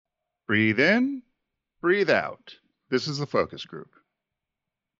Breathe in, breathe out. This is the focus group.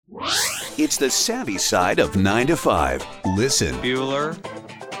 It's the savvy side of 9 to 5. Listen. Bueller.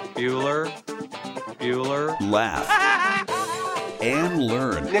 Laugh. And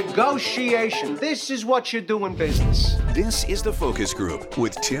learn. Negotiation. This is what you do in business. This is the Focus Group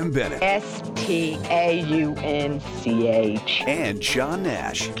with Tim Bennett. Staunch. And John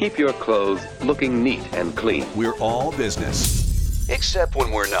Nash. Keep your clothes looking neat and clean. We're all business. Except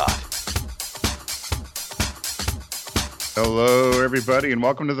when we're not. Hello, everybody, and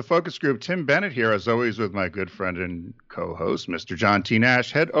welcome to the Focus Group. Tim Bennett here, as always, with my good friend and co-host, Mr. John T.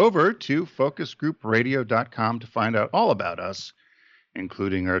 Nash. Head over to focusgroupradio.com to find out all about us,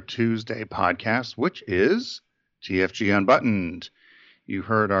 including our Tuesday podcast, which is TFG Unbuttoned. You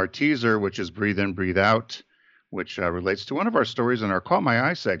heard our teaser, which is Breathe In, Breathe Out, which relates to one of our stories in our Caught My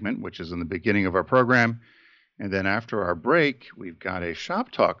Eye segment, which is in the beginning of our program. And then after our break, we've got a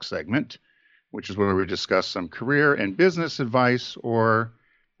Shop Talk segment, which is where we discuss some career and business advice or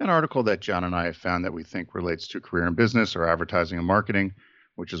an article that John and I have found that we think relates to career and business or advertising and marketing,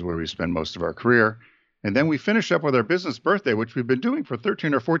 which is where we spend most of our career. And then we finish up with our business birthday, which we've been doing for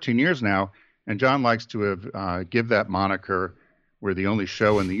 13 or 14 years now. And John likes to give that moniker, we're the only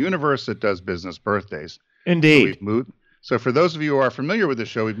show in the universe that does business birthdays. Indeed. So for those of you who are familiar with the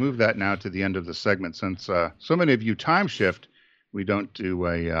show, we've moved that now to the end of the segment. Since so many of you time shift, we don't do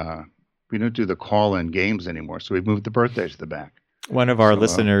the call-in games anymore. So we've moved the birthday to the back. One of our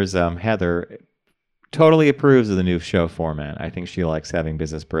listeners, Heather, totally approves of the new show format. I think she likes having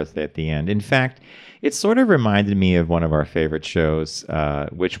business birthday at the end. In fact, it sort of reminded me of one of our favorite shows,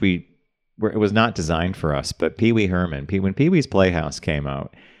 which it was not designed for us, but Pee Wee Herman. When Pee Wee's Playhouse came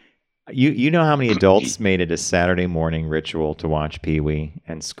out, you know how many adults made it a Saturday morning ritual to watch Pee Wee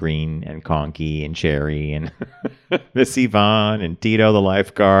and Screen and Conky and Cherry and Miss Yvonne and Tito the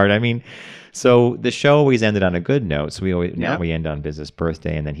lifeguard. I mean, so the show always ended on a good note. So now we end on business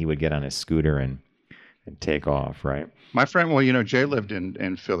birthday, and then he would get on his scooter and take off, right? My friend, Jay lived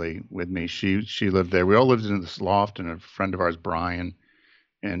in Philly with me. She lived there. We all lived in this loft, and a friend of ours, Brian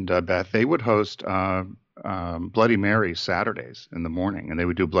and Beth, they would host Bloody Mary Saturdays in the morning, and they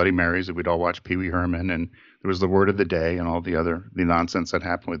would do Bloody Marys, and we'd all watch Pee Wee Herman, and there was the word of the day and all the nonsense that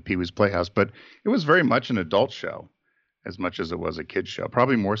happened with Pee Wee's Playhouse. But it was very much an adult show, as much as it was a kid's show.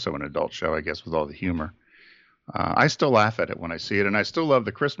 Probably more so an adult show, I guess, with all the humor. I still laugh at it when I see it, and I still love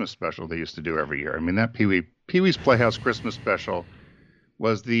the Christmas special they used to do every year. I mean, that Pee Wee's Playhouse Christmas special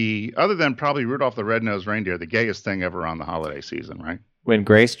was other than probably Rudolph the Red-Nosed Reindeer, the gayest thing ever on the holiday season, right? When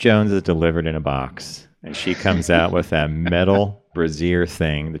Grace Jones is delivered in a box, and she comes out with that metal brassiere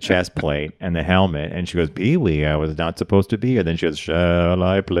thing, the chest plate, and the helmet, and she goes, Pee Wee, I was not supposed to be here. Then she goes, shall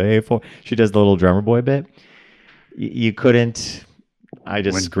I play for... She does the little drummer boy bit. You couldn't... I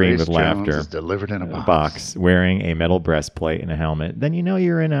just screamed with laughter. Is delivered in a box, wearing a metal breastplate and a helmet. Then you know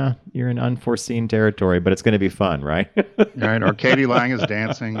you're in unforeseen territory, but it's going to be fun, right? Right. Or Katie Lang is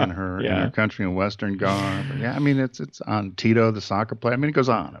dancing in her country and western garb. Yeah, I mean it's on Tito the soccer player. I mean it goes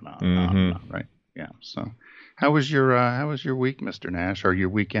on and on and on and on, right? Yeah. So, how was your week, Mr. Nash, or your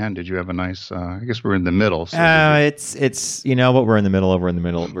weekend? Did you have a nice? I guess we're in the middle. So it's you know what we're in the middle of. We're in the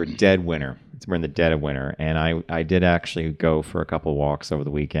middle. We're dead winter. We're in the dead of winter, and I did actually go for a couple walks over the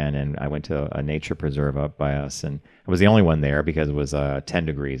weekend, and I went to a nature preserve up by us, and I was the only one there because it was 10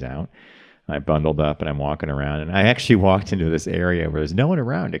 degrees out. I bundled up, and I'm walking around, and I actually walked into this area where there's no one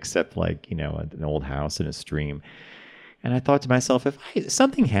around except an old house and a stream. And I thought to myself, if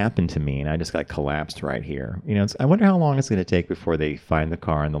something happened to me and I just got collapsed right here, I wonder how long it's going to take before they find the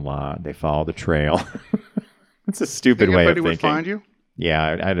car in the lot, they follow the trail. It's a stupid way of thinking. Would find you?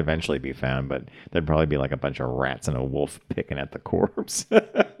 Yeah, I'd eventually be found, but there'd probably be like a bunch of rats and a wolf picking at the corpse. You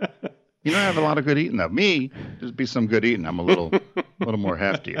don't have a lot of good eating, though. Me, there'd be some good eating. I'm a little more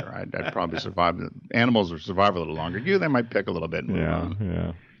heftier. I'd probably survive. Animals would survive a little longer. They might pick a little bit and move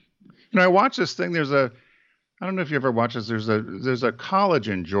on. Yeah. I watched this thing. I don't know if you ever watched this. There's a college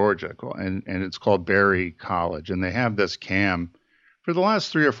in Georgia, and it's called Berry College, and they have this cam. For the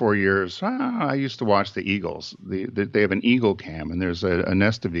last 3 or 4 years, I used to watch the eagles. They have an eagle cam, and there's a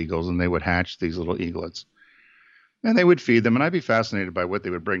nest of eagles, and they would hatch these little eaglets. And they would feed them, and I'd be fascinated by what they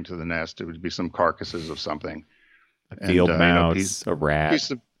would bring to the nest. It would be some carcasses of something. A field mouse, a rat.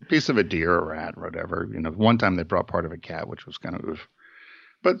 Piece of a deer, a rat, whatever. One time they brought part of a cat, which was kind of oof.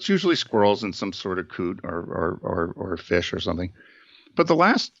 But it's usually squirrels and some sort of coot or fish or something. But the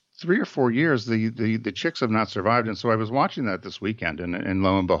last 3 or 4 years, the chicks have not survived, and so I was watching that this weekend, and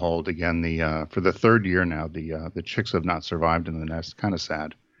lo and behold, again, for the third year now, the chicks have not survived in the nest. Kind of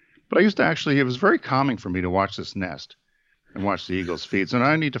sad, but I used to it was very calming for me to watch this nest, and watch the eagles feed. So now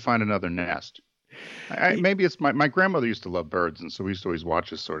I need to find another nest. Maybe it's my grandmother used to love birds, and so we used to always watch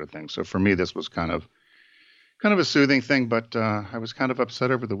this sort of thing. So for me, this was kind of a soothing thing. But I was kind of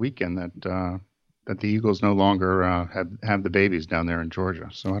upset over the weekend that the eagles no longer have the babies down there in Georgia.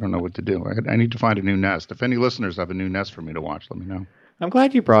 So I don't know what to do. I need to find a new nest. If any listeners have a new nest for me to watch, let me know. I'm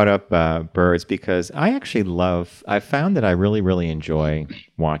glad you brought up birds because I found that I really, really enjoy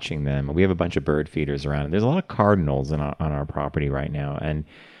watching them. We have a bunch of bird feeders around, and there's a lot of cardinals on our property right now. And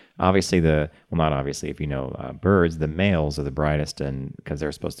obviously not obviously, if you know birds, the males are the brightest, and because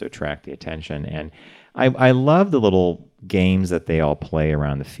they're supposed to attract the attention. And I love the little games that they all play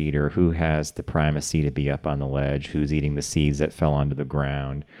around the feeder. Who has the primacy to be up on the ledge? Who's eating the seeds that fell onto the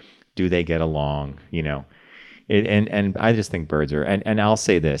ground? Do they get along? And I just think birds are, and I'll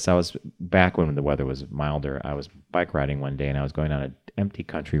say this, I was back when the weather was milder, I was bike riding one day and I was going on an empty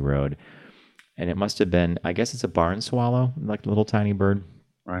country road, and it must have been, I guess it's a barn swallow, like a little tiny bird.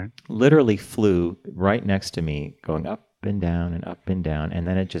 Right. Literally flew right next to me, going up and down and up and down, and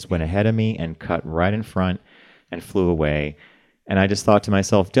then it just went ahead of me and cut right in front and flew away. And I just thought to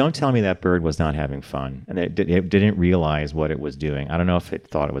myself, don't tell me that bird was not having fun. And it didn't realize what it was doing. I don't know if it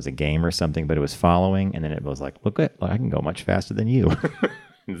thought it was a game or something, but it was following. And then it was like, look, I can go much faster than you.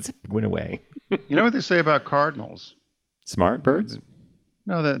 It went away. You know what they say about cardinals? Smart birds?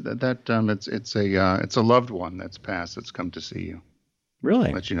 No, it's a loved one that's passed that's come to see you.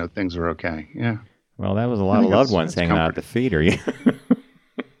 Really? Let you know things are okay. Yeah. Well, that was a lot of loved ones hanging out at the feeder. It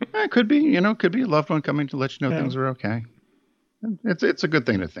could be, could be a loved one coming to let you know things are okay. It's a good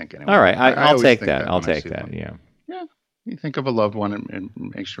thing to think anyway. All right, I'll take that. I'll take that. Yeah. Yeah. You think of a loved one and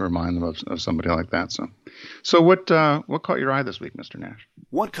makes you remind them of somebody like that. So what caught your eye this week, Mr. Nash?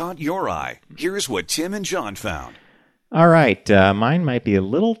 What caught your eye? Here's what Tim and John found. All right, mine might be a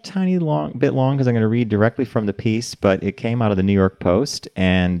little tiny bit long because I'm going to read directly from the piece, but it came out of the New York Post,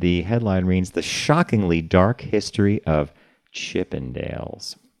 and the headline reads, "The Shockingly Dark History of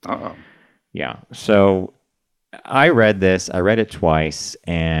Chippendales." Uh-oh. Yeah, so I read this. I read it twice,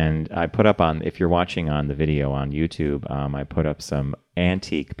 and I put up if you're watching on the video on YouTube, I put up some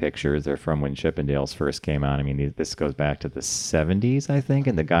antique pictures. They're from when Chippendales first came out. I mean, this goes back to the 70s, I think,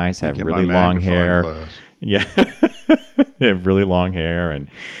 and the guys have really long hair. Yeah, they have really long hair. And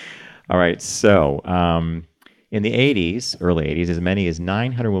all right, so in the 80s, early 80s, as many as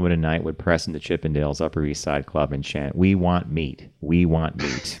 900 women a night would press into Chippendales Upper East Side Club and chant, "We want meat, we want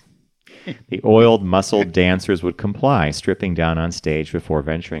meat." The oiled, muscled dancers would comply, stripping down on stage before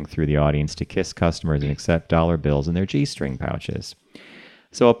venturing through the audience to kiss customers and accept dollar bills in their G-string pouches.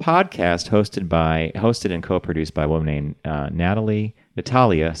 So a podcast hosted and co-produced by a woman named Natalia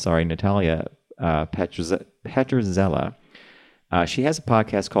Petrzela. She has a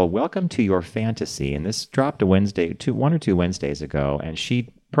podcast called Welcome to Your Fantasy, and this dropped one or two Wednesdays ago, and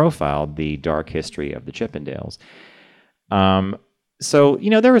she profiled the dark history of the Chippendales. So,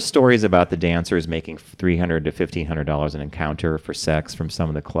 there were stories about the dancers making $300 to $1,500 an encounter for sex from some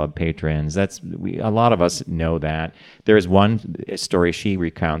of the club patrons. A lot of us know that. There's one story she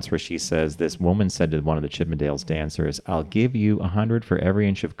recounts where she says this woman said to one of the Chippendales dancers, "I'll give you 100 for every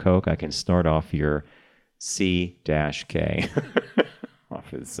inch of coke I can snort off your C-K." Off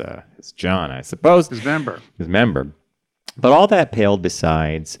his John, I suppose. His member. But all that paled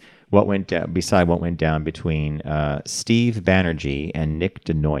beside what went down between Steve Banerjee and Nick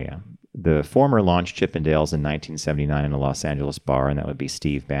DeNoia. The former launched Chippendales in 1979 in a Los Angeles bar, and that would be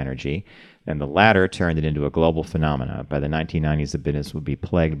Steve Banerjee. And the latter turned it into a global phenomenon. By the 1990s, the business would be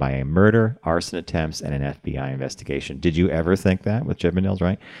plagued by a murder, arson attempts, and an FBI investigation. Did you ever think that with Chippendales,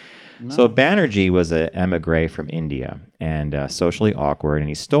 right? No. So Banerjee was an emigre from India and socially awkward, and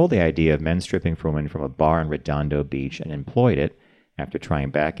he stole the idea of men stripping for women from a bar in Redondo Beach and employed it, after trying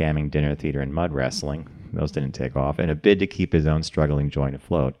backgammon, dinner theater, and mud wrestling. Those didn't take off, in a bid to keep his own struggling joint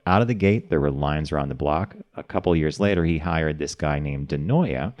afloat. Out of the gate, there were lines around the block. A couple years later, he hired this guy named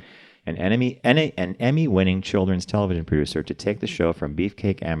DeNoia, an Emmy-winning children's television producer, to take the show from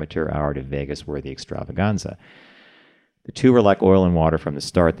beefcake amateur hour to Vegas-worthy extravaganza. The two were like oil and water from the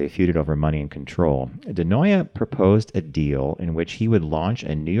start. They feuded over money and control. DeNoia proposed a deal in which he would launch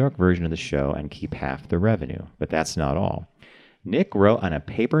a New York version of the show and keep half the revenue. But that's not all. Nick wrote on a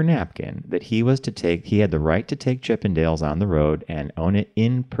paper napkin that he had the right to take Chippendales on the road and own it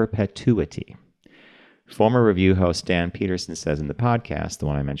in perpetuity. Former review host Dan Peterson says in the podcast, the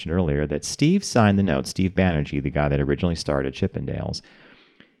one I mentioned earlier, that Steve signed the note, Steve Banerjee, the guy that originally started Chippendales.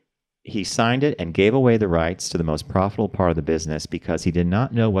 He signed it and gave away the rights to the most profitable part of the business because he did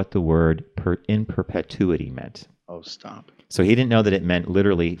not know what the word in perpetuity meant. Oh, stop. So he didn't know that it meant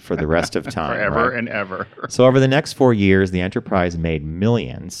literally for the rest of time. Forever right? and ever. So over the next 4 years, the enterprise made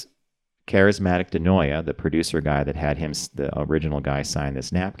millions. Charismatic DeNoia, the producer guy that had him, the original guy, sign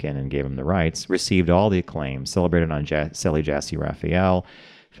this napkin and gave him the rights, received all the acclaim, celebrated on Sally Jassy Raphael,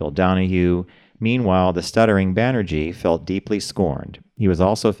 Phil Donahue. Meanwhile, the stuttering Banerjee felt deeply scorned. He was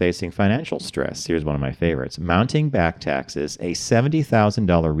also facing financial stress. Here's one of my favorites. Mounting back taxes, a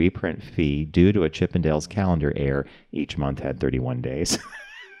 $70,000 reprint fee due to a Chippendales calendar error. Each month had 31 days.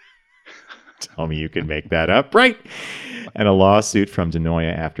 Tell me you can make that up, right? And a lawsuit from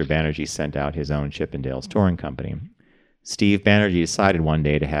DeNoia after Banerjee sent out his own Chippendales touring company. Steve Banerjee decided one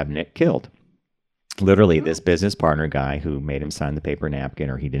day to have Nick killed. Literally, this business partner guy who made him sign the paper napkin,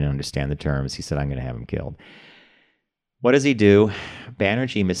 or he didn't understand the terms, he said, I'm going to have him killed. What does he do?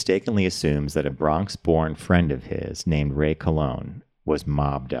 Banerjee mistakenly assumes that a Bronx-born friend of his named Ray Colon was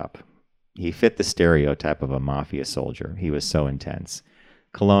mobbed up. He fit the stereotype of a mafia soldier. He was so intense.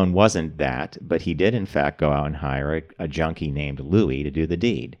 Colon wasn't that, but he did in fact go out and hire a junkie named Louis to do the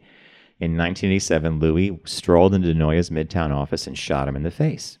deed. In 1987, Louis strolled into DeNoia's Midtown office and shot him in the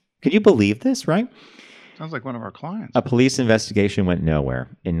face. Could you believe this, right? Sounds like one of our clients. A police investigation went nowhere.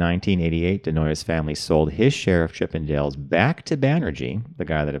 In 1988, DeNoia's family sold his share of Chippendales back to Banerjee, the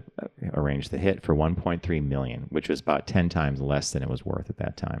guy that arranged the hit, for $1.3 million, which was about 10 times less than it was worth at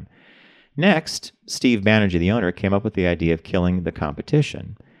that time. Next, Steve Banerjee, the owner, came up with the idea of killing the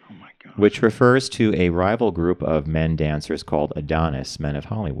competition, which refers to a rival group of men dancers called Adonis, Men of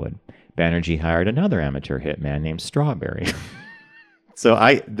Hollywood. Banerjee hired another amateur hitman named Strawberry. So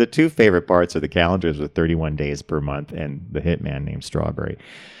the two favorite parts are the calendars with 31 days per month and the hitman named Strawberry.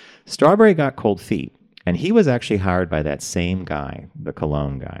 Strawberry got cold feet, and he was actually hired by that same guy, the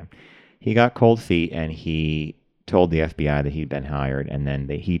Cologne guy. He got cold feet, and he told the FBI that he'd been hired, and then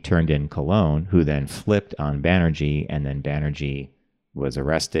he turned in Cologne, who then flipped on Banerjee, and then Banerjee was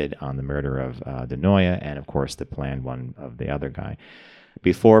arrested on the murder of DeNoia and, of course, the planned one of the other guy.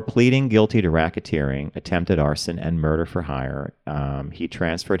 Before pleading guilty to racketeering, attempted arson, and murder for hire, he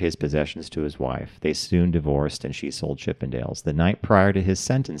transferred his possessions to his wife. They soon divorced, and she sold Chippendales. The night prior to his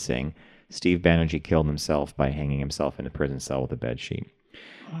sentencing, Steve Banerjee killed himself by hanging himself in a prison cell with a bedsheet.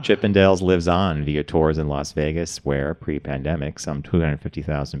 Chippendales lives on via tours in Las Vegas, where, pre-pandemic, some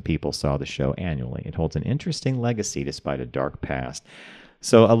 250,000 people saw the show annually. It holds an interesting legacy despite a dark past.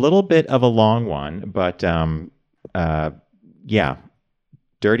 So a little bit of a long one, but yeah,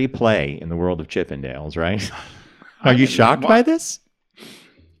 dirty play in the world of Chippendales, right? Are you shocked by this?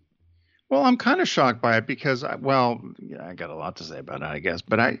 Well, I'm kind of shocked by it because, I got a lot to say about it, I guess,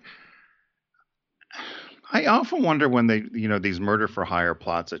 but I often wonder when these murder for hire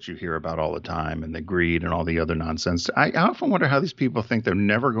plots that you hear about all the time and the greed and all the other nonsense. I often wonder how these people think they're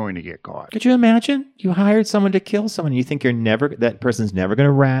never going to get caught. Could you imagine? You hired someone to kill someone. You think that person's never going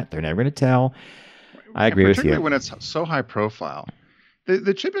to rat. They're never going to tell. I agree with you. Particularly when it's so high profile.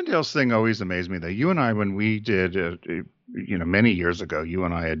 The Chippendales thing always amazed me, though. You and I, when we did, many years ago, you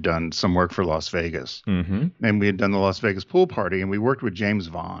and I had done some work for Las Vegas. Mm-hmm. And we had done the Las Vegas pool party, and we worked with James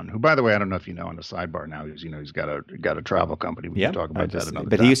Vaughn, who, by the way, I don't know if you know, on the sidebar now, he's got a travel company. We can talk about that another time.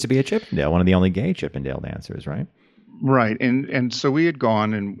 But he used to be a Chippendale, one of the only gay Chippendale dancers, right? Right. And so we had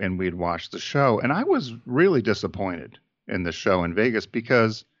gone and we had watched the show, and I was really disappointed in the show in Vegas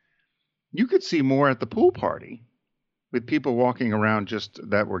because you could see more at the pool party with people walking around just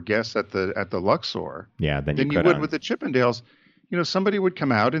that were guests at the Luxor, than you would with the Chippendales. Somebody would come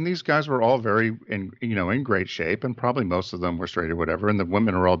out, and these guys were all very in great shape, and probably most of them were straight or whatever, and the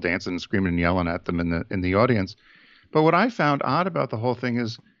women are all dancing and screaming and yelling at them in the audience. But what I found odd about the whole thing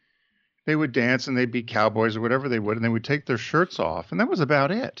is they would dance and they'd be cowboys or whatever they would, and they would take their shirts off, and that was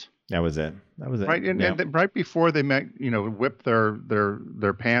about it. That was it. Right, and right before they met, whip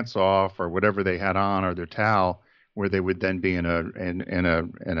their pants off or whatever they had on, or their towel, where they would then be in a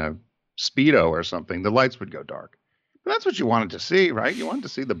Speedo or something, the lights would go dark. But that's what you wanted to see, right? You wanted to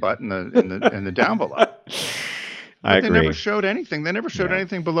see the butt and the down below. I agree. They never showed anything. They never showed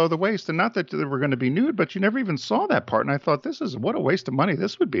anything below the waist, and not that they were going to be nude, but you never even saw that part. And I thought, what a waste of money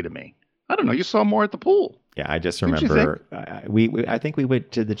this would be to me. I don't know. You saw more at the pool. Yeah, I just remember. I think we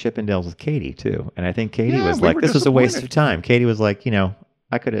went to the Chippendales with Katie too, and I think Katie was like, "This was a waste of time." Katie was like,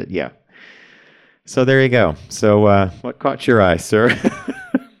 I could have, yeah. So there you go. So what caught your eye, sir?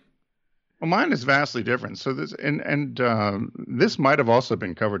 Well, mine is vastly different. So this this might have also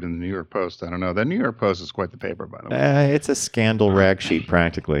been covered in the New York Post. I don't know. The New York Post is quite the paper, by the way. It's a scandal rag sheet,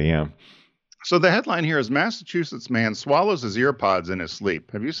 practically. Yeah. So the headline here is Massachusetts man swallows his ear pods in his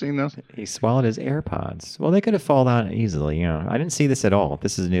sleep. Have you seen this? He swallowed his AirPods. Well, they could have fallen out easily. I didn't see this at all.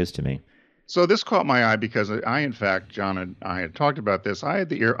 This is news to me. So this caught my eye because in fact, John and I had talked about this. I had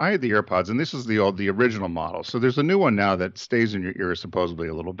the AirPods, and this is the original model. So there's a new one now that stays in your ear supposedly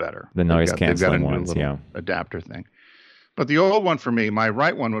a little better. The noise canceling they've got a ones, new little adapter thing. But the old one for me, my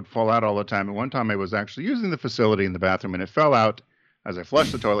right one would fall out all the time. And one time I was actually using the facility in the bathroom, and it fell out as I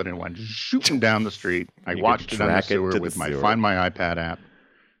flushed the toilet and went shooting down the street. I watched it on the sewer with my Find My iPad app.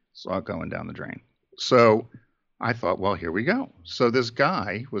 Saw it going down the drain. So I thought, well, here we go. So this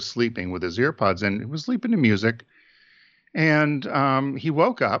guy was sleeping with his earpods in. He was sleeping to music. And he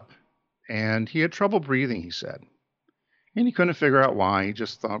woke up, and he had trouble breathing, he said. And he couldn't figure out why. He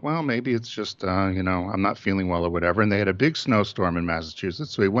just thought, well, maybe it's just, I'm not feeling well or whatever. And they had a big snowstorm in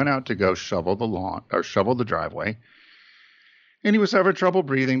Massachusetts. So he went out to go shovel the driveway. And he was having trouble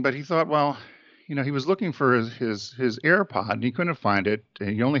breathing, but he thought, well, he was looking for his AirPod, and he couldn't find it.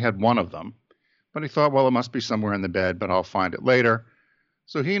 And he only had one of them. But he thought, well, it must be somewhere in the bed, but I'll find it later.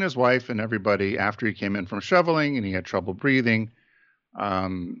 So he and his wife and everybody, after he came in from shoveling and he had trouble breathing,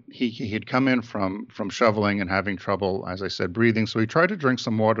 he had come in from shoveling and having trouble, as I said, breathing. So he tried to drink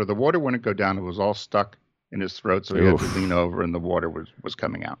some water. The water wouldn't go down. It was all stuck in his throat. So he had to lean over, and the water was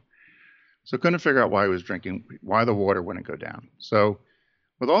coming out. So couldn't figure out why the water wouldn't go down. So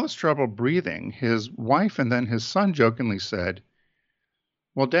with all this trouble breathing, his wife and then his son jokingly said,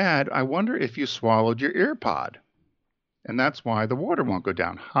 well, Dad, I wonder if you swallowed your earpod. And that's why the water won't go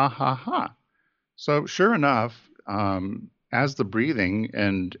down. Ha, ha, ha. So sure enough, as the breathing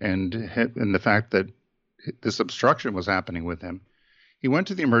and the fact that this obstruction was happening with him, he went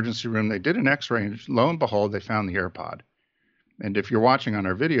to the emergency room. They did an x-ray, and lo and behold, they found the AirPod. And if you're watching on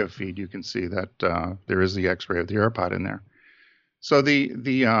our video feed, you can see that there is the x-ray of the AirPod in there. So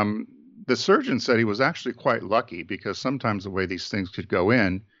the surgeon said he was actually quite lucky, because sometimes the way these things could go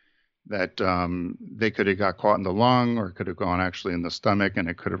in, that they could have got caught in the lung, or could have gone actually in the stomach, and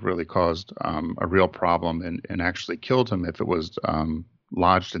it could have really caused a real problem and actually killed him if it was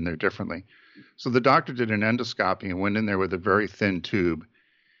lodged in there differently. So the doctor did an endoscopy and went in there with a very thin tube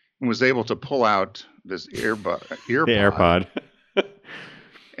and was able to pull out this earpod. The AirPod.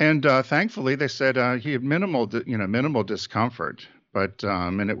 And thankfully, they said he had minimal discomfort, but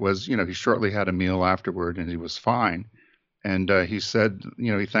and it was, he shortly had a meal afterward, and he was fine. And he said,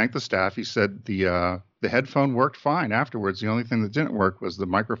 he thanked the staff. He said the headphone worked fine afterwards. The only thing that didn't work was the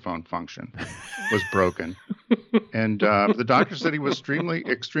microphone function was broken. And the doctor said he was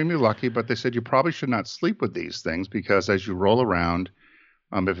extremely lucky, but they said you probably should not sleep with these things, because as you roll around,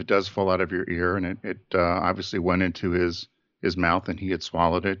 if it does fall out of your ear, and it obviously went into his mouth and he had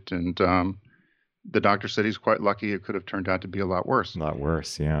swallowed it. And the doctor said he's quite lucky. It could have turned out to be a lot worse. A lot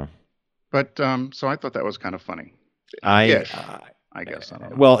worse, yeah. But so I thought that was kind of funny. I guess. I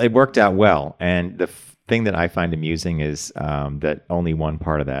don't know. Well, it worked out well. And the thing that I find amusing is that only one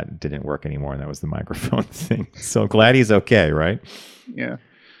part of that didn't work anymore, and that was the microphone thing. So glad he's okay, right? Yeah.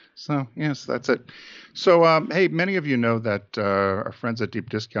 So, yes, that's it. So, hey, many of you know that our friends at Deep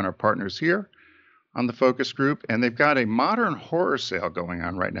Discount are partners here on the Focus Group, and they've got a modern horror sale going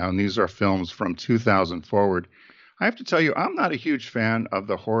on right now, and these are films from 2000 forward. I have to tell you, I'm not a huge fan of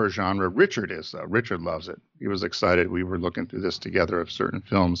the horror genre. Richard is, though. Richard loves it. He was excited. We were looking through this together of certain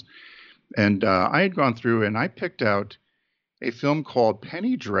films. And I had gone through and I picked out a film called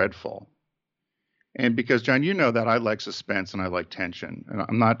Penny Dreadful. And because, John, you know that I like suspense and I like tension. And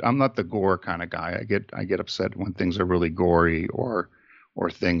I'm not the gore kind of guy. I get upset when things are really gory or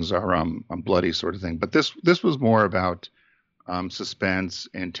things are bloody sort of thing. But this was more about suspense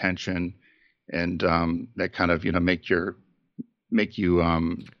and tension. And that kind of, make you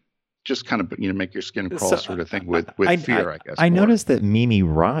just kind of, make your skin crawl sort of thing with fear, I guess. I noticed that Mimi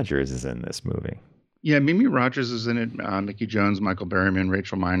Rogers is in this movie. Yeah, Mimi Rogers is in it. Mickey Jones, Michael Berryman,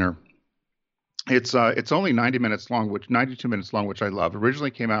 Rachel Miner. It's only 92 minutes long, which I love.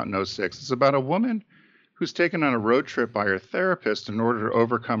 Originally came out in 2006. It's about a woman who's taken on a road trip by her therapist in order to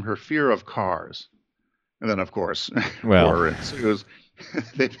overcome her fear of cars. And then, of course, horror ensues.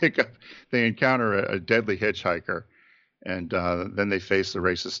 They encounter a deadly hitchhiker, and then they face the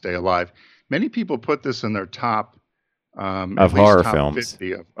race to stay alive. Many people put this in their top of horror films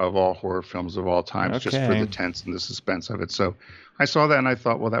 50 of all horror films of all time, just for the tense and the suspense of it. So I saw that and I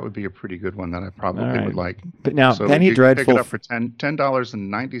thought, well, that would be a pretty good one that I probably would like. But now, so Penny Dreadful, pick it up for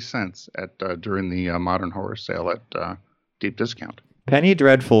 $10.90 at during the modern horror sale at Deep Discount. Penny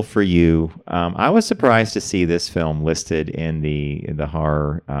Dreadful for you. I was surprised to see this film listed in the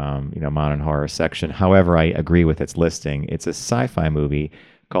horror, modern horror section. However, I agree with its listing. It's a sci-fi movie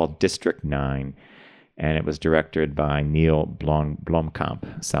called District 9, and it was directed by Neil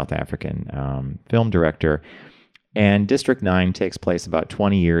Blomkamp, South African film director. And District 9 takes place about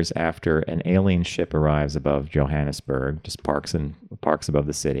 20 years after an alien ship arrives above Johannesburg, just parks above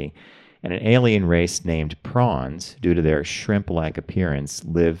the city. And an alien race named prawns, due to their shrimp-like appearance,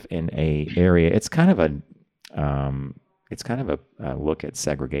 live in a area. It's kind of a look at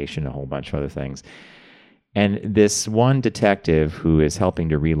segregation, a whole bunch of other things. And this one detective who is helping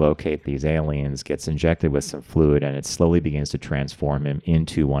to relocate these aliens gets injected with some fluid, and it slowly begins to transform him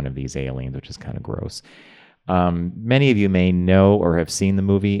into one of these aliens, which is kind of gross. Many of you may know or have seen the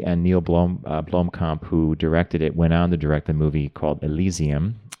movie, and Neil Blomkamp, who directed it, went on to direct the movie called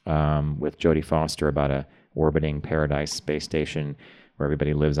Elysium with Jodie Foster about a orbiting paradise space station where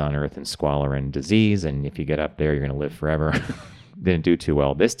everybody lives on Earth in squalor and disease, and if you get up there, you're going to live forever. Didn't do too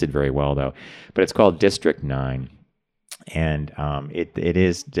well. This did very well, though. But it's called District 9. And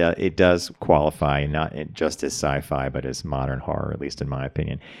it does qualify not just as sci-fi, but as modern horror, at least in my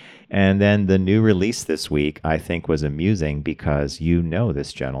opinion. And then the new release this week, I think, was amusing because you know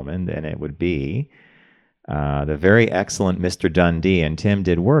this gentleman, and it would be the very excellent Mr. Dundee. And Tim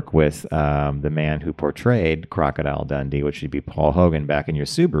did work with the man who portrayed Crocodile Dundee, which would be Paul Hogan back in your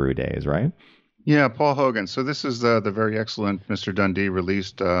Subaru days, right? Yeah, Paul Hogan. So this is the very excellent Mr. Dundee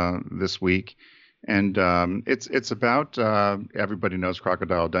released this week. And it's about, everybody knows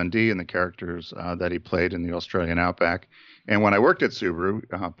Crocodile Dundee and the characters that he played in the Australian outback. And when I worked at Subaru,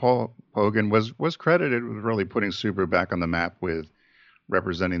 Paul Hogan was credited with really putting Subaru back on the map with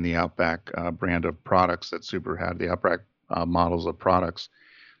representing the Outback brand of products that Subaru had, the Outback models of products.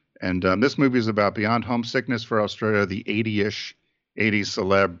 And this movie is about beyond homesickness for Australia, the 80s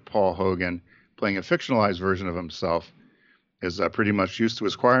celeb Paul Hogan, playing a fictionalized version of himself, is pretty much used to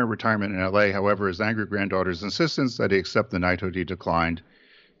his quiet retirement in L.A. However, his angry granddaughter's insistence that he accept the knighthood he declined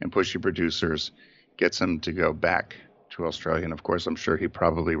and pushy producers gets him to go back to Australia. And, of course, I'm sure he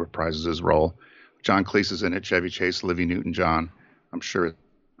probably reprises his role. John Cleese is in it, Chevy Chase, Olivia Newton-John. I'm sure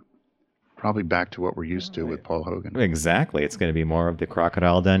probably back to what we're used to with Paul Hogan. Exactly. It's going to be more of the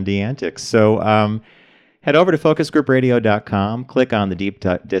Crocodile Dundee antics. So head over to focusgroupradio.com, click on the deep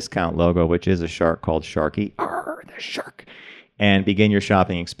discount logo, which is a shark called Sharky. Arr, the shark. And begin your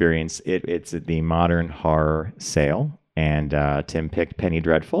shopping experience. It's the modern horror sale. And Tim picked Penny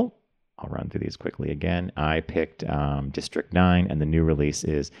Dreadful. I'll run through these quickly again. I picked District 9, and the new release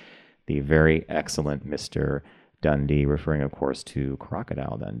is the very excellent Mr. Dundee, referring, of course, to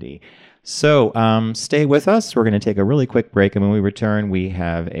Crocodile Dundee. So stay with us. We're going to take a really quick break, and when we return, we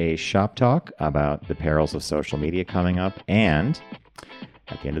have a shop talk about the perils of social media coming up, and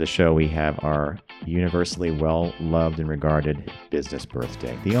at the end of the show, we have our universally well-loved and regarded business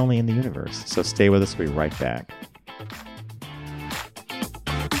birthday, the only in the universe. So stay with us. We'll be right back.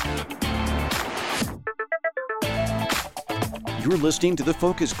 You're listening to The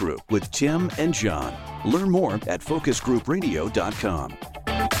Focus Group with Tim and John. Learn more at focusgroupradio.com.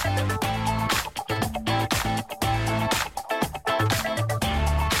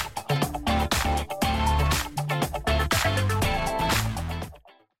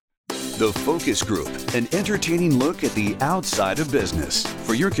 The Focus Group, an entertaining look at the outside of business.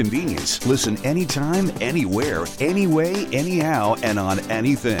 For your convenience, listen anytime, anywhere, anyway, anyhow, and on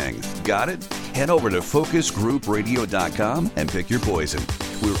anything. Got it? Head over to focusgroupradio.com and pick your poison.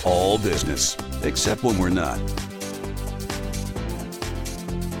 We're all business, except when we're not.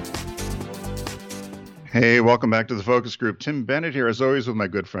 Hey, welcome back to the Focus Group. Tim Bennett here, as always, with my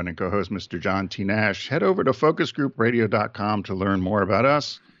good friend and co-host, Mr. John T. Nash. Head over to focusgroupradio.com to learn more about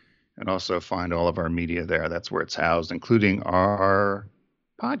us and also find all of our media there. That's where it's housed, including our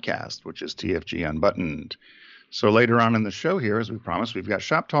podcast, which is TFG Unbuttoned. So later on in the show here, as we promised, we've got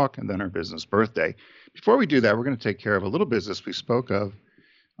Shop Talk and then our business birthday. Before we do that, we're going to take care of a little business we spoke of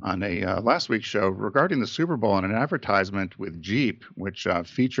on a last week's show regarding the Super Bowl and an advertisement with Jeep, which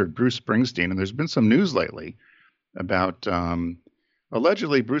featured Bruce Springsteen. And there's been some news lately about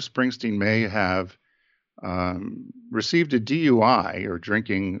allegedly Bruce Springsteen may have received a DUI, or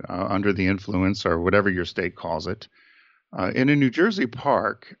drinking under the influence, or whatever your state calls it, in a New Jersey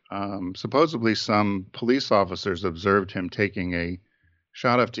park. Supposedly some police officers observed him taking a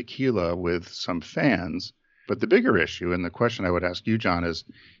shot of tequila with some fans. But the bigger issue, and the question I would ask you, John, is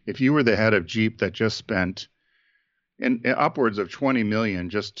if you were the head of Jeep that just spent upwards of $20 million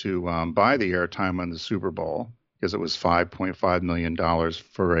just to buy the airtime on the Super Bowl, because it was $5.5 million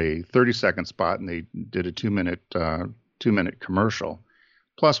for a 30-second spot, and they did a two-minute commercial,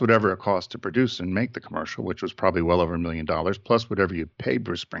 plus whatever it cost to produce and make the commercial, which was probably well over $1 million, plus whatever you paid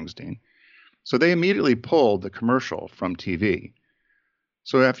Bruce Springsteen. So they immediately pulled the commercial from TV.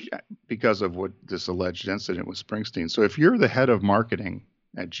 So because of what this alleged incident with Springsteen. So if you're the head of marketing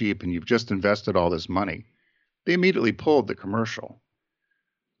at Jeep and you've just invested all this money, they immediately pulled the commercial.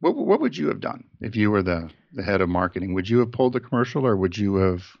 What would you have done if you were the head of marketing? Would you have pulled the commercial, or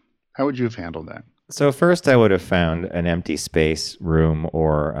how would you have handled that? So first, I would have found an empty space, room,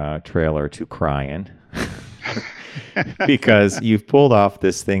 or trailer to cry in. Because you've pulled off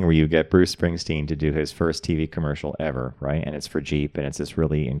this thing where you get Bruce Springsteen to do his first TV commercial ever, right? And it's for Jeep, and it's this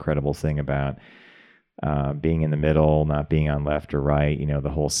really incredible thing about being in the middle, not being on left or right, the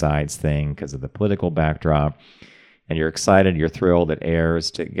whole sides thing because of the political backdrop. And you're excited, you're thrilled, it airs,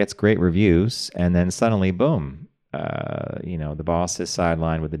 it gets great reviews, and then suddenly, boom, the boss is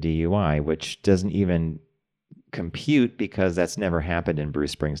sidelined with a DUI, which doesn't even compute because that's never happened in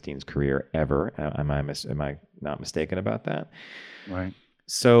Bruce Springsteen's career ever. Am I not mistaken about that? Right.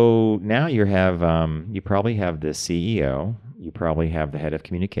 So now you probably have the CEO, you probably have the head of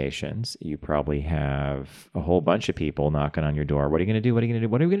communications, you probably have a whole bunch of people knocking on your door. What are you going to do? What are you going to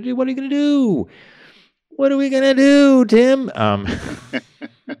do? What are we going to do? What are you going to do? What are we going to do, Tim?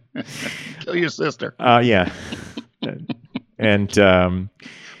 Kill your sister. Yeah. And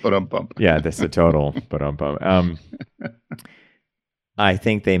Ba-dum-bum. yeah, that's a total ba-dum-bum. I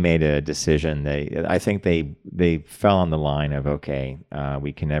think they made a decision. I think they fell on the line of, okay,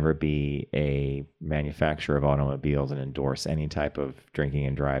 we can never be a manufacturer of automobiles and endorse any type of drinking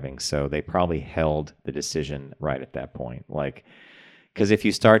and driving. So they probably held the decision right at that point. Because if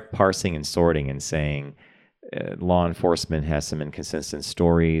you start parsing and sorting and saying law enforcement has some inconsistent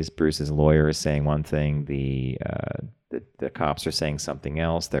stories, Bruce's lawyer is saying one thing, the cops are saying something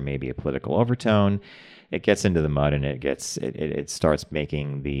else, there may be a political overtone, it gets into the mud, and it starts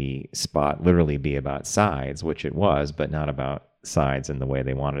making the spot literally be about sides, which it was, but not about sides in the way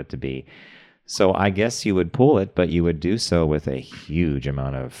they wanted it to be. So I guess you would pull it, but you would do so with a huge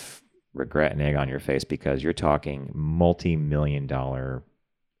amount of regret and egg on your face, because you're talking multi-million-dollar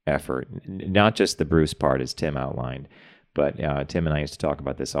effort. Not just the Bruce part, as Tim outlined, but Tim and I used to talk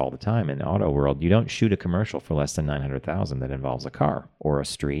about this all the time. In auto world, you don't shoot a commercial for less than $900,000 that involves a car or a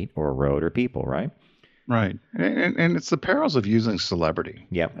street or a road or people, right? Right. And it's the perils of using celebrity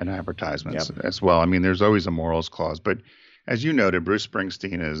in advertisements as well. I mean, there's always a morals clause, but as you noted, Bruce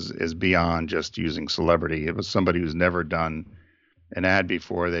Springsteen is beyond just using celebrity. It was somebody who's never done an ad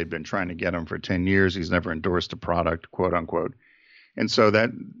before. They'd been trying to get him for 10 years. He's never endorsed a product, quote unquote. And so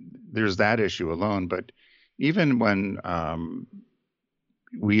that there's that issue alone. But even when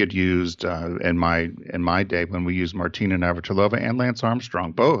we had used in my day, when we used Martina Navratilova and Lance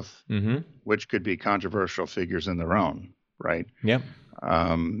Armstrong, both, which could be controversial figures in their own, right? Yep.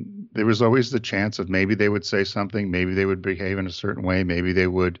 There was always the chance of maybe they would say something, maybe they would behave in a certain way, maybe they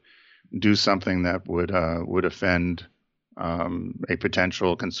would do something that would offend a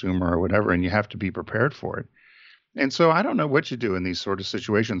potential consumer or whatever, and you have to be prepared for it. And so I don't know what you do in these sort of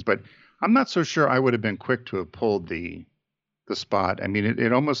situations, but I'm not so sure I would have been quick to have pulled the spot. I mean,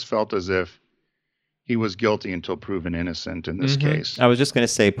 it almost felt as if he was guilty until proven innocent in this case. I was just going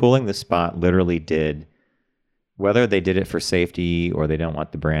to say, pulling the spot literally did, whether they did it for safety or they don't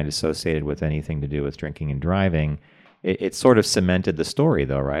want the brand associated with anything to do with drinking and driving, it sort of cemented the story,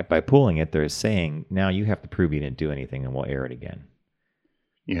 though, right? By pulling it, they're saying, now you have to prove you didn't do anything and we'll air it again.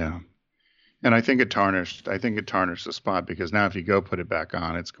 Yeah. And I think it tarnished the spot, because now if you go put it back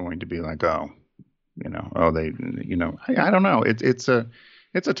on, it's going to be like, I don't know. It's a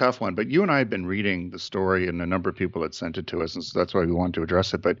tough one, but you and I have been reading the story, and a number of people had sent it to us, and so that's why we wanted to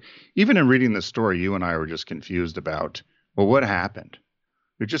address it. But even in reading the story, you and I were just confused about, well, what happened?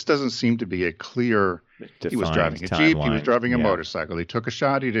 There just doesn't seem to be a clear, he was driving a Jeep, he was driving a motorcycle, he took a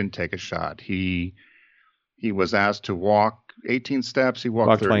shot, he didn't take a shot. He was asked to walk 18 steps, he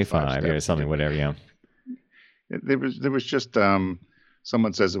walked 25 steps. or something, whatever, yeah. There was just,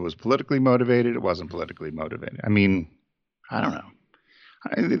 someone says it was politically motivated, it wasn't politically motivated. I mean, I don't know.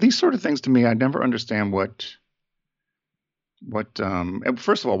 These sort of things, to me, I never understand what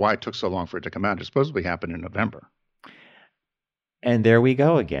first of all, why it took so long for it to come out. It supposedly happened in November. And there we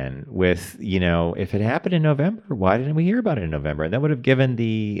go again with, if it happened in November, why didn't we hear about it in November? That would have given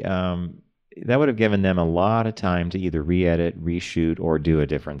them a lot of time to either re-edit, reshoot, or do a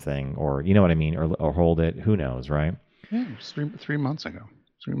different thing, or, you know what I mean? Or hold it. Who knows, right? Yeah, it was three months ago.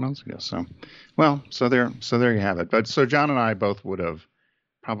 3 months ago. So there you have it. But so John and I both would have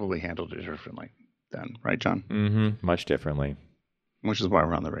probably handled it differently then, right, John? Mm-hmm. Much differently. Which is why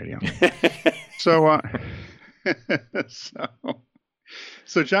we're on the radio.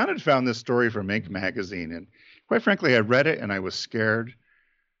 So John had found this story from Inc. magazine, and quite frankly, I read it and I was scared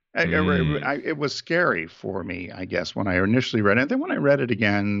It was scary for me, I guess, when I initially read it. And then when I read it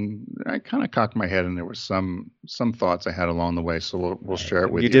again, I kind of cocked my head, and there were some thoughts I had along the way. So we'll share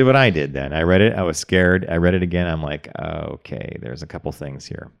it with you. You did what I did then. I read it. I was scared. I read it again. I'm like, okay, there's a couple things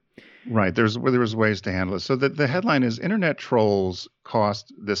here. Right. There was ways to handle it. So the headline is Internet Trolls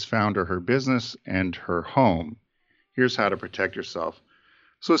Cost This Founder Her Business and Her Home. Here's how to protect yourself.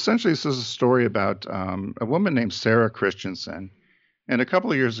 So essentially, this is a story about a woman named Sarah Christensen. And a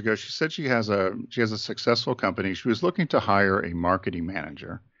couple of years ago, she said she has a successful company. She was looking to hire a marketing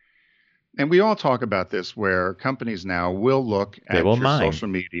manager. And we all talk about this, where companies now will look at your social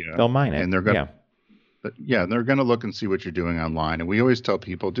media. They'll mine it. And they're going they're going to look and see what you're doing online. And we always tell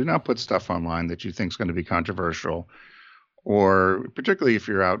people, do not put stuff online that you think is going to be controversial, or particularly if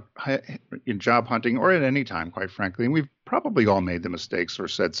you're out in job hunting or at any time, quite frankly. And we've probably all made the mistakes or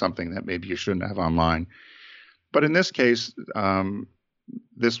said something that maybe you shouldn't have online. But in this case,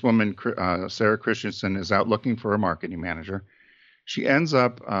 this woman, Sarah Christensen, is out looking for a marketing manager. She ends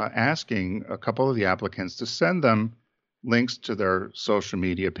up asking a couple of the applicants to send them links to their social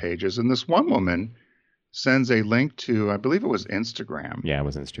media pages. And this one woman sends a link to, I believe it was Instagram. Yeah, it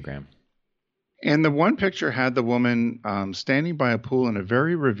was Instagram. And the one picture had the woman standing by a pool in a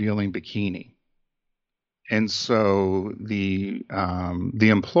very revealing bikini. And so the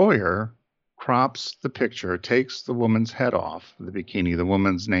employer crops the picture, takes the woman's head off the bikini. The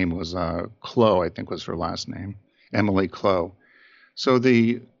woman's name was Chloe, I think was her last name, Emily Chloe. So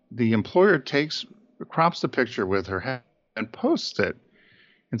the employer crops the picture with her head and posts it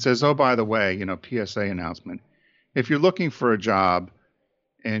and says, oh, by the way, PSA announcement. If you're looking for a job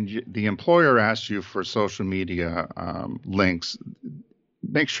and the employer asks you for social media links,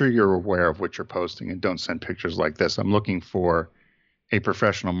 make sure you're aware of what you're posting and don't send pictures like this. I'm looking for a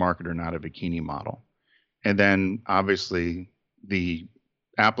professional marketer, not a bikini model. And then obviously the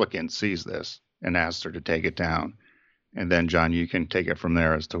applicant sees this and asks her to take it down. And then, John, you can take it from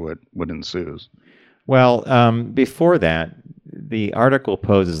there as to what ensues. Well, before that, the article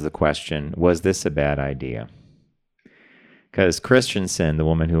poses the question, was this a bad idea? Because Christensen, the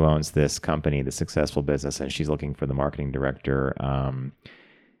woman who owns this company, the successful business, and she's looking for the marketing director,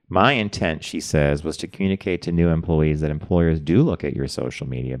 my intent, she says, was to communicate to new employees that employers do look at your social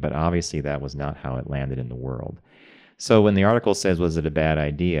media, but obviously that was not how it landed in the world. So when the article says, was it a bad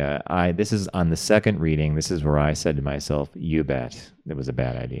idea? This is on the second reading. This is where I said to myself, you bet it was a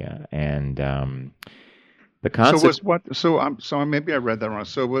bad idea. And the concept. So maybe I read that wrong.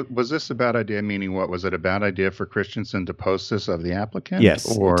 So was this a bad idea? Meaning what? Was it a bad idea for Christensen to post this of the applicant? Yes,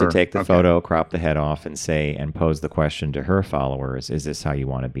 to take the photo, crop the head off, and pose the question to her followers: is this how you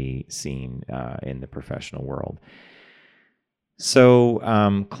want to be seen in the professional world?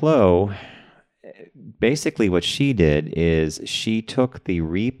 So Chloe, basically what she did is she took the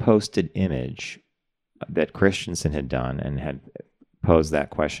reposted image that Christensen had done and had posed that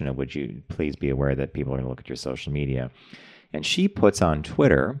question of, would you please be aware that people are going to look at your social media? And she puts on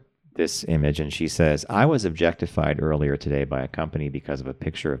Twitter this image and she says, I was objectified earlier today by a company because of a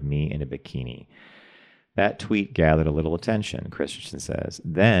picture of me in a bikini. That tweet gathered a little attention, Christensen says.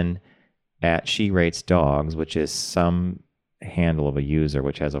 Then at She Rates Dogs, which is some handle of a user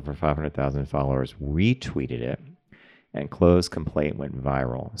which has over 500,000 followers, retweeted it, and Chloe's complaint went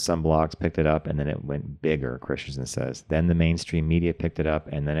viral. Some blogs picked it up, and then it went bigger, Christensen says. Then the mainstream media picked it up,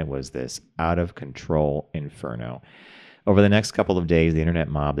 and then it was this out-of-control inferno. Over the next couple of days, the internet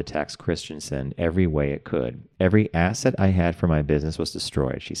mob attacked Christensen every way it could. Every asset I had for my business was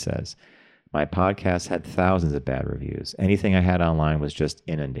destroyed, she says. My podcast had thousands of bad reviews. Anything I had online was just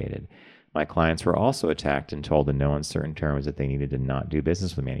inundated. My clients were also attacked and told in no uncertain terms that they needed to not do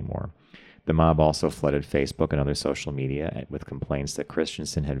business with me anymore. The mob also flooded Facebook and other social media with complaints that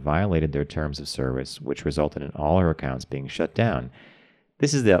Christensen had violated their terms of service, which resulted in all her accounts being shut down.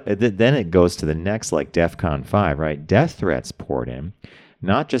 Then it goes to the next, like DEFCON 5, right? Death threats poured in,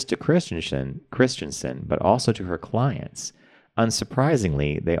 not just to Christensen, but also to her clients.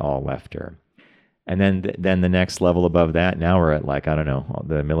 Unsurprisingly, they all left her. And then the next level above that, now we're at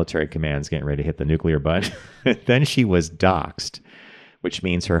the military command's getting ready to hit the nuclear button. Then she was doxxed, which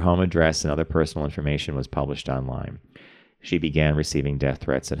means her home address and other personal information was published online. She began receiving death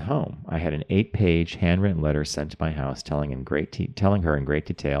threats at home. I had an 8-page handwritten letter sent to my house telling her in great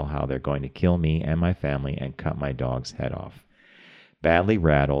detail how they're going to kill me and my family and cut my dog's head off. Badly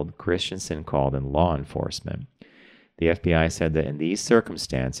rattled, Christensen called in law enforcement. The FBI said that in these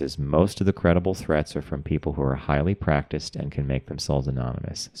circumstances, most of the credible threats are from people who are highly practiced and can make themselves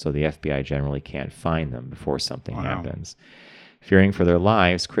anonymous, so the FBI generally can't find them before something happens. Fearing for their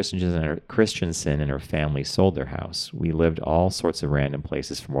lives, Christensen and her family sold their house. We lived all sorts of random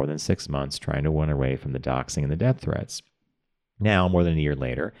places for more than 6 months, trying to run away from the doxing and the death threats. Now, more than a year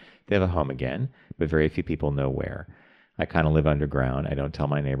later, they have a home again, but very few people know where. I kind of live underground. I don't tell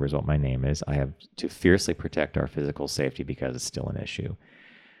my neighbors what my name is. I have to fiercely protect our physical safety because it's still an issue.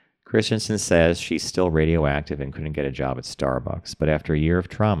 Christensen says she's still radioactive and couldn't get a job at Starbucks, but after a year of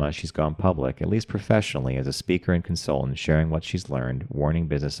trauma, she's gone public, at least professionally, as a speaker and consultant, sharing what she's learned, warning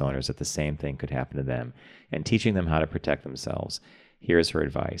business owners that the same thing could happen to them, and teaching them how to protect themselves. Here's her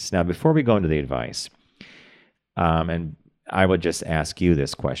advice. Now, before we go into the advice, and I would just ask you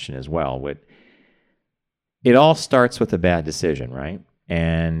this question as well. It all starts with a bad decision, right?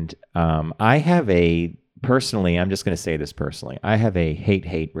 And I have personally, I'm just going to say this personally, I have a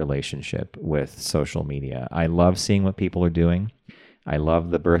hate-hate relationship with social media. I love seeing what people are doing. I love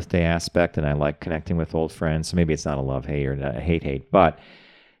the birthday aspect, and I like connecting with old friends. So maybe it's not a love-hate or a hate-hate, but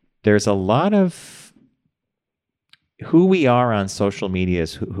there's a lot of who we are on social media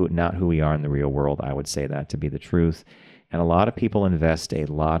is not who we are in the real world. I would say that to be the truth. And a lot of people invest a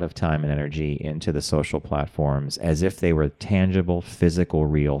lot of time and energy into the social platforms as if they were tangible, physical,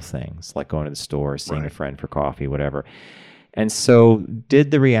 real things, like going to the store, seeing a friend for coffee, whatever. And so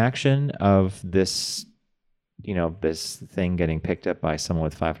did the reaction of this, this thing getting picked up by someone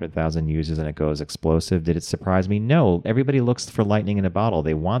with 500,000 users and it goes explosive, did it surprise me? No. Everybody looks for lightning in a bottle.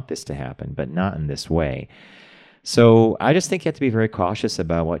 They want this to happen, but not in this way. So I just think you have to be very cautious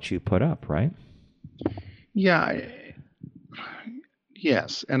about what you put up, right? Yeah.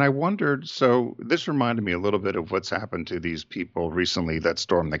 Yes. And I wondered, so this reminded me a little bit of what's happened to these people recently that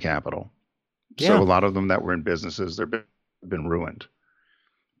stormed the Capitol. Yeah. So a lot of them that were in businesses, they've been ruined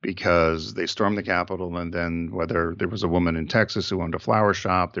because they stormed the Capitol. And then whether there was a woman in Texas who owned a flower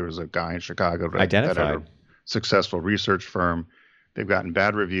shop, there was a guy in Chicago that had a successful research firm. They've gotten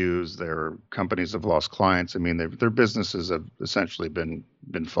bad reviews. Their companies have lost clients. I mean, their businesses have essentially been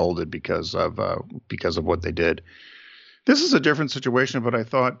folded because of what they did. This is a different situation, but I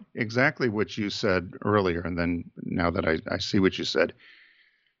thought exactly what you said earlier. And then now that I see what you said,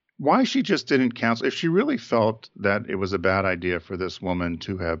 why she just didn't counsel, if she really felt that it was a bad idea for this woman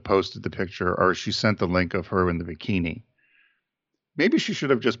to have posted the picture or she sent the link of her in the bikini, maybe she should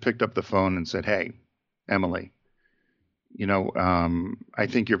have just picked up the phone and said, hey, Emily, I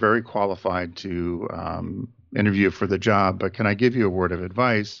think you're very qualified to interview for the job, but can I give you a word of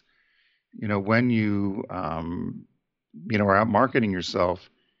advice? When you are out marketing yourself,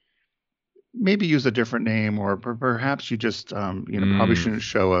 maybe use a different name, or perhaps you just, probably shouldn't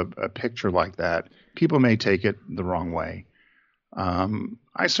show a picture like that. People may take it the wrong way.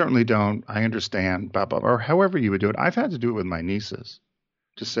 I certainly don't. I understand, blah, blah, or however you would do it. I've had to do it with my nieces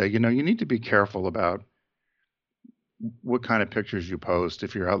to say, you need to be careful about what kind of pictures you post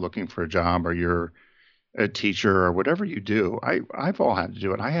if you're out looking for a job or you're a teacher or whatever you do. I've all had to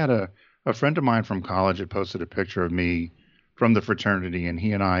do it. I had a friend of mine from college had posted a picture of me from the fraternity, and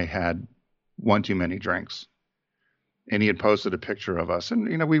he and I had one too many drinks. And he had posted a picture of us.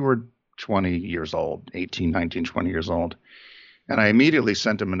 And, we were 20 years old, 18, 19, 20 years old. And I immediately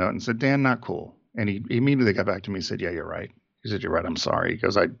sent him a note and said, Dan, not cool. And he immediately got back to me and said, yeah, you're right. He said, you're right. I'm sorry.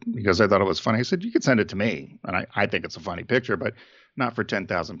 Because I thought it was funny. I said, you could send it to me. And I think it's a funny picture, but not for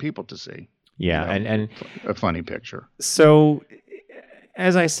 10,000 people to see. Yeah. And a funny picture. So,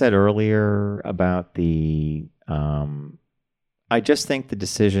 as I said earlier about I just think the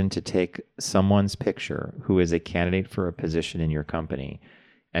decision to take someone's picture who is a candidate for a position in your company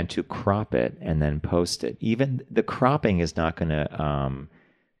and to crop it and then post it, even the cropping is not going to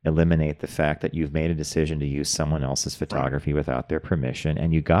eliminate the fact that you've made a decision to use someone else's photography without their permission,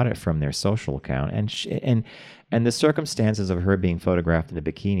 and you got it from their social account. And the circumstances of her being photographed in a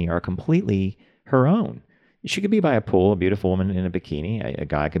bikini are completely her own. She could be by a pool, a beautiful woman in a bikini. A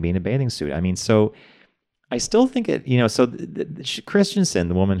guy could be in a bathing suit. I mean, so I still think Christensen,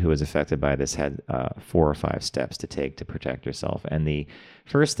 the woman who was affected by this, had 4 or 5 steps to take to protect herself. And the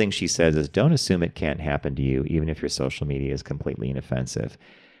first thing she says is, don't assume it can't happen to you, even if your social media is completely inoffensive.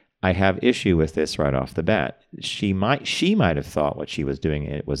 I have issue with this right off the bat. She might have thought what she was doing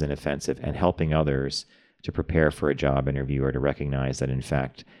it was inoffensive and helping others to prepare for a job interview or to recognize that, in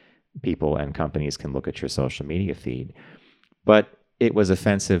fact, people and companies can look at your social media feed. But it was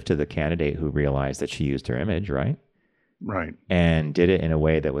offensive to the candidate who realized that she used her image, right? Right. And did it in a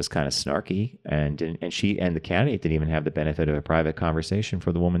way that was kind of snarky. And the candidate didn't even have the benefit of a private conversation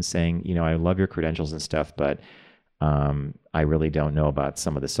for the woman saying, I love your credentials and stuff, but I really don't know about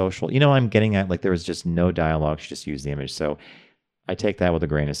some of the social, I'm getting at, like, there was just no dialogue. She just used the image. So I take that with a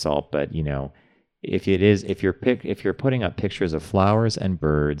grain of salt, but if you're putting up pictures of flowers and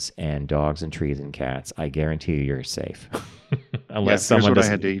birds and dogs and trees and cats, I guarantee you're safe. Unless someone I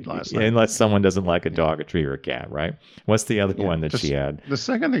had to eat last night. Unless someone doesn't like a dog, a tree, or a cat, right? What's the other one that she had? The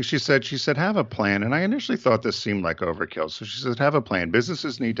second thing she said, have a plan. And I initially thought this seemed like overkill. So she said, have a plan.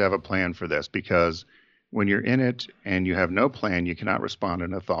 Businesses need to have a plan for this, because when you're in it and you have no plan, you cannot respond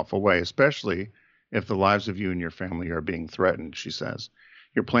in a thoughtful way, especially if the lives of you and your family are being threatened, she says.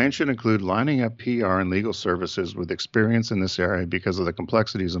 Your plan should include lining up PR and legal services with experience in this area because of the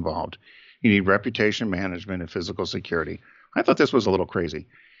complexities involved. You need reputation management and physical security. I thought this was a little crazy.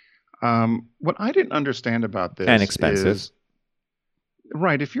 What I didn't understand about this and expensive. Is,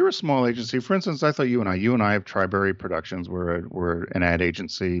 right, if you're a small agency, for instance, I thought you and I have Triberry Productions. We're an ad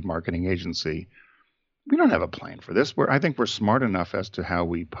agency, marketing agency. We don't have a plan for this. I think we're smart enough as to how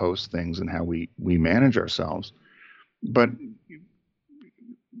we post things and how we manage ourselves. But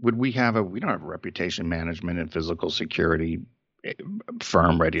we don't have a reputation management and physical security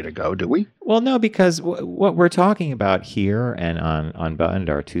firm ready to go, do we? Well, no, because what we're talking about here and on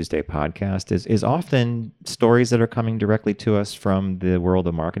Buttoned, our Tuesday podcast, is often stories that are coming directly to us from the world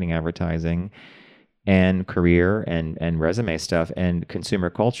of marketing, advertising, and career and resume stuff and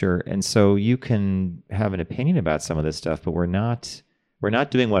consumer culture. And so you can have an opinion about some of this stuff, but we're not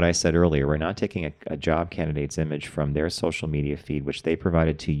doing what I said earlier. We're not taking a job candidate's image from their social media feed, which they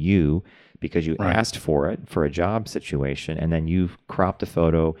provided to you because you asked for it for a job situation, and then you've cropped a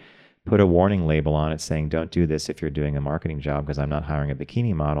photo, put a warning label on it saying, don't do this if you're doing a marketing job because I'm not hiring a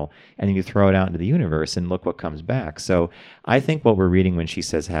bikini model, and then you throw it out into the universe and look what comes back. So I think what we're reading when she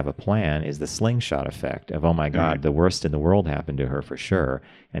says have a plan is the slingshot effect of, oh my God, the worst in the world happened to her for sure,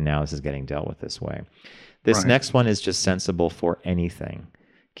 and now this is getting dealt with this way. This next one is just sensible for anything.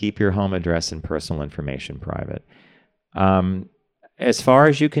 Keep your home address and personal information private. As far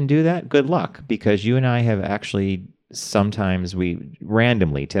as you can do that, good luck, because you and I have actually sometimes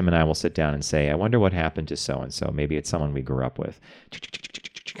randomly, Tim and I will sit down and say, I wonder what happened to so-and-so. Maybe it's someone we grew up with.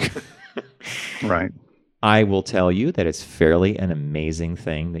 Right. I will tell you that it's fairly an amazing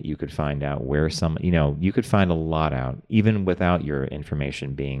thing that you could find out where you could find a lot out, even without your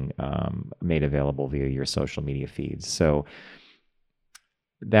information being made available via your social media feeds. So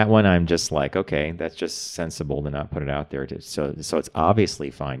that one, I'm just like, okay, that's just sensible to not put it out there. So it's obviously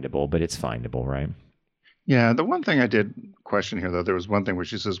findable, but it's findable, right? Yeah, the one thing I did question here, though, there was one thing where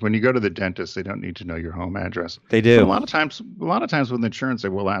she says, when you go to the dentist, they don't need to know your home address. They do. But a lot of times with insurance, they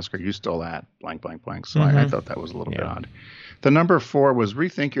will ask, are you still at blank, blank, blank? So I thought that was a little bit odd. The number 4 was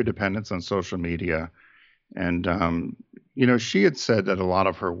rethink your dependence on social media. And, she had said that a lot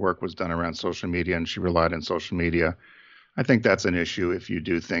of her work was done around social media and she relied on social media. I think that's an issue if you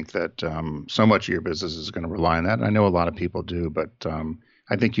do think that so much of your business is going to rely on that. I know a lot of people do, but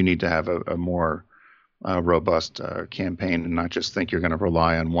I think you need to have a more robust campaign and not just think you're going to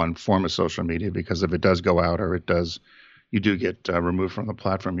rely on one form of social media, because if it does go out or you do get removed from the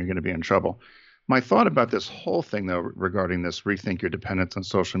platform, you're going to be in trouble. My thought about this whole thing, though, regarding this rethink your dependence on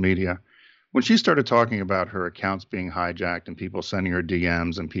social media, when she started talking about her accounts being hijacked and people sending her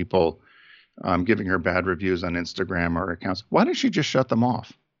DMs and people giving her bad reviews on Instagram or accounts, why didn't she just shut them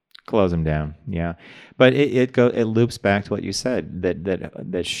off? Close them down, yeah. But it loops back to what you said,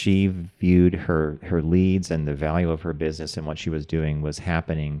 that she viewed her leads and the value of her business and what she was doing was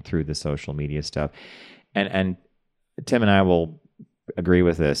happening through the social media stuff. And Tim and I will agree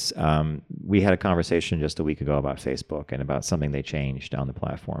with this. We had a conversation just a week ago about Facebook and about something they changed on the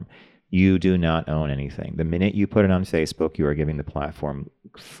platform. You do not own anything. The minute you put it on Facebook, you are giving the platform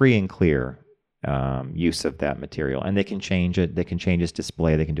free and clear use of that material, and they can change it. They can change its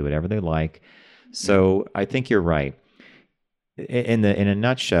display. They can do whatever they like. So I think you're right. In a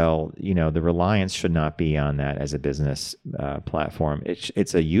nutshell, the reliance should not be on that as a business platform.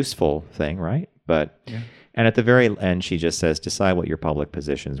 It's a useful thing, right? But and at the very end, she just says, decide what your public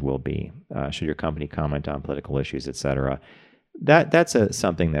positions will be. Should your company comment on political issues, etc. That's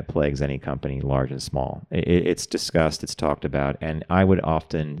something that plagues any company, large and small. It's discussed, it's talked about, and I would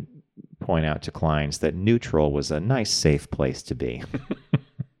often point out to clients that neutral was a nice, safe place to be.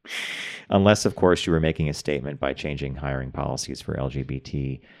 Unless, of course, you were making a statement by changing hiring policies for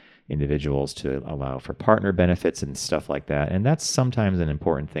LGBT individuals to allow for partner benefits and stuff like that. And that's sometimes an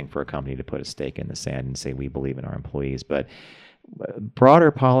important thing for a company to put a stake in the sand and say, we believe in our employees. But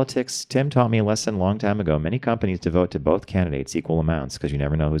broader politics, Tim taught me a lesson a long time ago. Many companies devote to both candidates equal amounts because you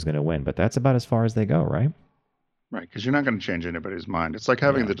never know who's going to win. But that's about as far as they go, right? Right, because you're not going to change anybody's mind. It's like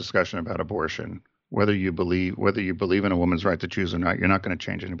having the discussion about abortion. Whether you believe in a woman's right to choose or not, you're not going to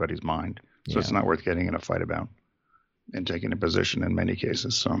change anybody's mind. So it's not worth getting in a fight about. in taking a position in many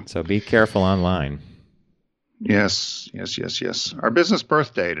cases. So be careful online. Yes. Our business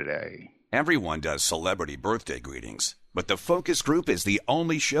birthday today. Everyone does celebrity birthday greetings, but the Focus Group is the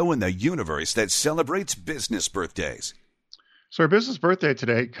only show in the universe that celebrates business birthdays. So our business birthday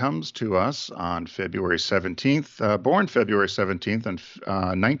today comes to us on February 17th. Born February 17th in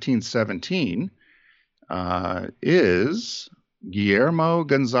 1917 is Guillermo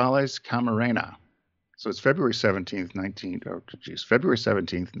Gonzalez Camarena. So it's February 17th,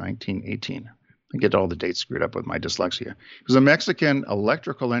 1918. I get all the dates screwed up with my dyslexia. He was a Mexican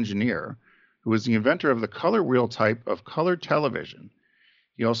electrical engineer who was the inventor of the color wheel type of color television.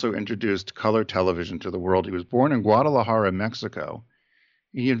 He also introduced color television to the world. He was born in Guadalajara, Mexico.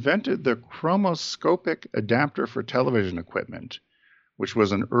 He invented the chromoscopic adapter for television equipment, which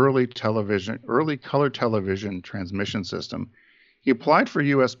was an early color television transmission system. He applied for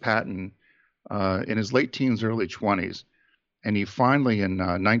U.S. patent in his late teens, early 20s, and he finally, in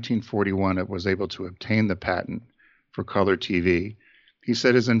 1941, was able to obtain the patent for color TV. He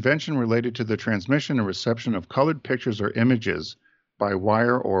said his invention related to the transmission and reception of colored pictures or images by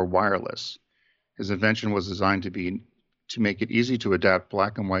wire or wireless. His invention was designed to make it easy to adapt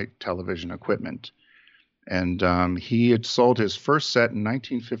black and white television equipment. And he had sold his first set in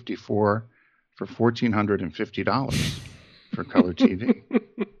 1954 for $1,450 for color TV.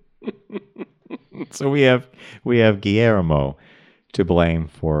 So we have Guillermo to blame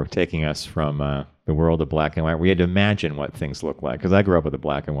for taking us from the world of black and white. We had to imagine what things look like, because I grew up with a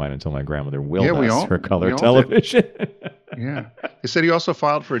black and white until my grandmother willed us for color television. Yeah. He said he also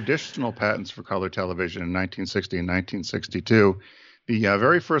filed for additional patents for color television in 1960 and 1962. The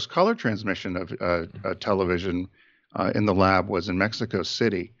very first color transmission of television in the lab was in Mexico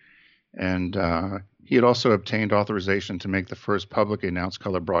City. And he had also obtained authorization to make the first publicly announced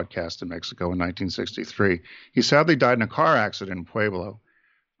color broadcast in Mexico in 1963. He sadly died in a car accident in Pueblo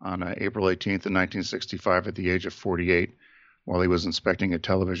on April 18th in 1965 at the age of 48 while he was inspecting a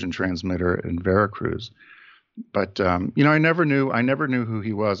television transmitter in Veracruz. But, I never knew who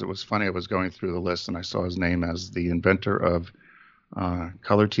he was. It was funny. I was going through the list and I saw his name as the inventor of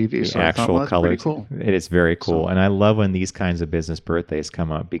color TV. So actual color. Cool. It is very cool. And I love when these kinds of business birthdays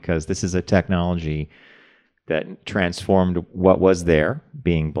come up, because this is a technology that transformed what was there,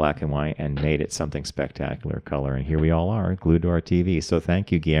 being black and white, and made it something spectacular color. And here we all are, glued to our TV. So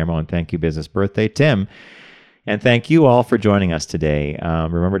thank you, Guillermo, and thank you, Business Birthday Tim. And thank you all for joining us today.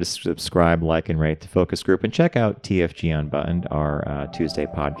 Remember to subscribe, like, and rate the Focus Group, and check out TFG Unbuttoned, our Tuesday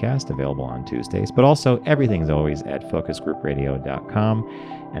podcast, available on Tuesdays. But also, everything's always at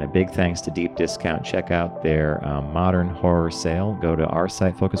focusgroupradio.com. And a big thanks to Deep Discount. Check out their modern horror sale. Go to our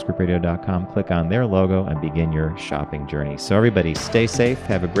site, focusgroupradio.com, click on their logo, and begin your shopping journey. So everybody, stay safe,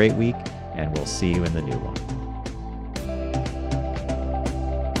 have a great week, and we'll see you in the new one.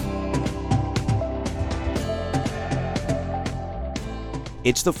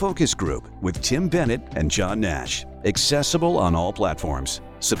 It's The Focus Group with Tim Bennett and John Nash. Accessible on all platforms.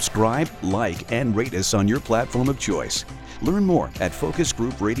 Subscribe, like, and rate us on your platform of choice. Learn more at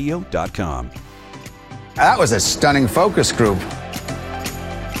focusgroupradio.com. That was a stunning focus group.